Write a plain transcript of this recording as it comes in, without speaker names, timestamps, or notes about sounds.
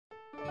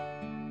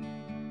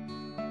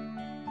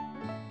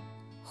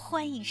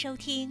欢迎收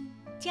听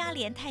嘉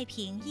联太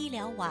平医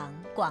疗网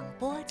广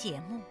播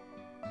节目。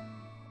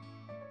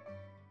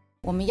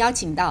我们邀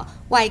请到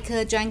外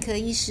科专科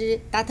医师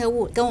Dr.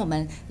 Wu 跟我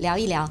们聊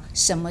一聊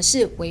什么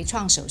是微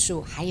创手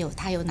术，还有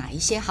它有哪一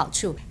些好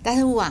处。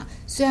Dr. Wu 啊，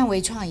虽然微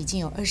创已经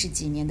有20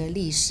几年的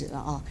历史了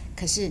哦，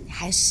可是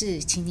还是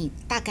请你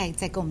大概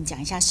再跟我们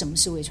讲一下什么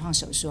是微创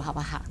手术好不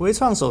好？微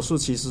创手术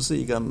其实是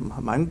一个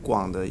蛮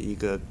广的一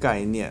个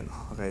概念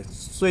 ，OK，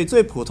 所以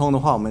最普通的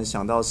话，我们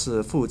想到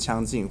是腹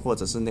腔镜或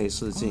者是内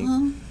视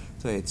镜。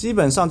对，基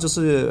本上就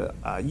是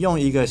用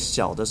一个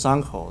小的伤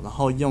口，然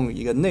后用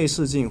一个内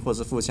视镜或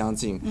是腹腔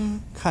镜，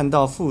看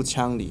到腹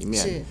腔里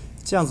面，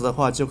这样子的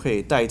话就可以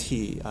代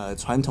替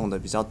传统的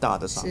比较大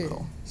的伤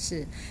口。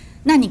是。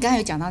那你刚才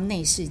有讲到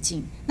内视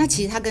镜，那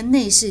其实它跟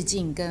内视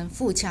镜、跟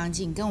腹腔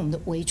镜、跟我们的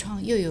微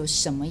创又有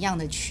什么样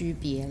的区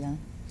别呢？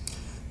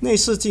内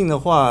视镜的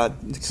话，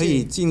可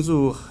以进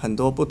入很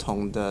多不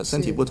同的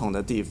身体不同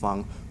的地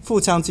方。腹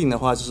腔镜的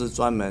话，就是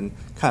专门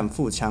看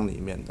腹腔里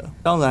面的。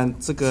当然，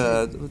这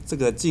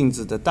个镜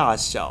子的大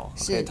小，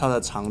它的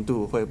长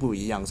度会不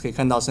一样，可以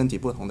看到身体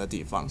不同的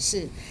地方。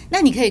是。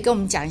那你可以跟我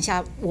们讲一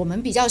下，我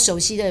们比较熟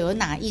悉的有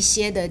哪一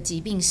些的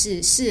疾病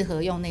是适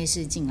合用内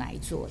视镜来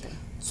做的？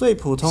最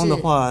普通的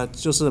话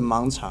就是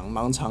盲肠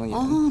炎。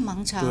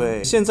盲肠。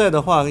对，现在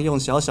的话用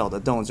小小的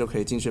洞就可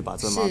以进去把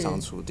这盲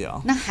肠除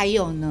掉。那还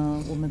有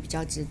呢？我们比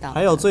较知道。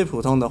还有最普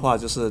通的话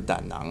就是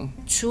胆囊。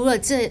除了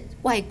这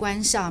外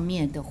观上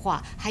面的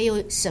话，还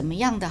有什么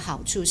样的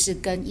好处是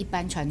跟一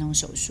般传统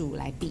手术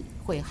来比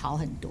会好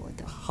很多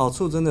的？好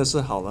处真的是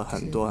好了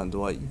很多很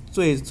多。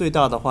最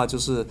大的话就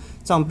是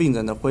让病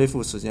人的恢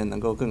复时间能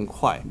够更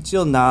快。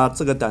就拿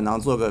这个胆囊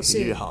做个比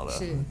喻好了。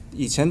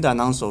以前胆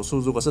囊手术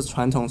如果是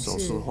传统手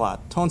术的话，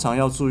通常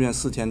要住院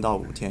4天到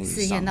5天以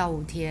上。4天到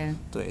5天。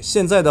对，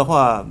现在的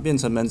话变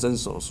成门诊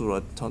手术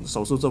了，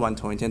手术做完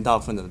同一天，大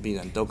部分的病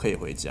人都可以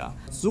回家。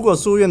如果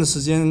住院的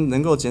时间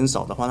能够减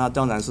少的话，那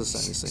当然是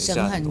省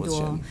下很多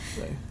钱。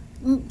对。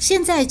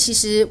现在其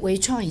实微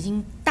创已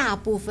经大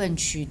部分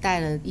取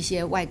代了一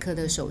些外科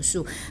的手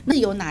术，那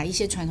有哪一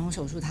些传统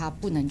手术它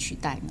不能取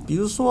代呢？比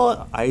如说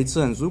癌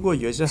症，如果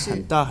有一些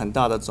很大很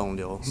大的肿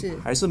瘤，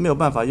还是没有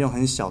办法用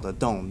很小的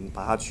洞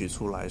把它取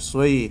出来，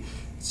所以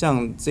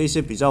像这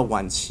些比较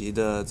晚期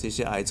的这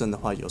些癌症的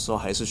话，有时候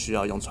还是需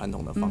要用传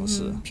统的方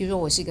式。比如说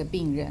我是一个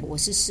病人，我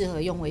是适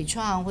合用微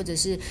创或者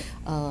是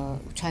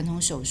传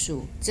统手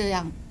术，这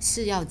样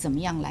是要怎么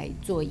样来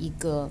做一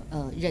个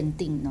认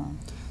定呢？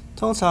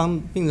通常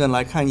病人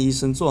来看医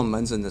生做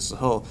门诊的时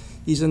候，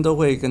医生都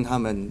会跟他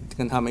们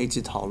一起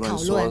讨论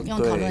说，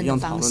用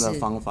讨论的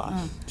方法，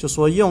就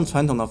说用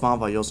传统的方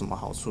法有什么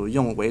好处，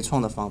用微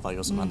创的方法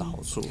有什么样的好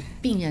处。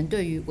病人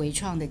对于微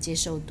创的接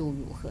受度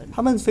如何呢？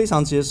他们非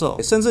常接受，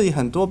甚至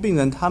很多病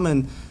人他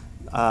们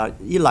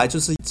一来就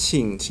是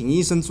请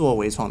医生做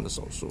微创的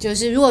手术。就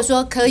是如果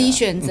说可以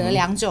选择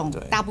2种，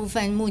大部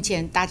分目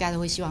前大家都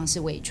会希望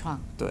是微创。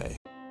对。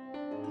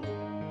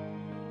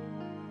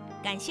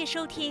感谢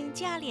收听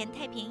嘉联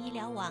太平医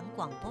疗网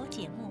广播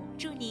节目，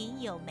祝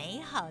您有美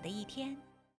好的一天。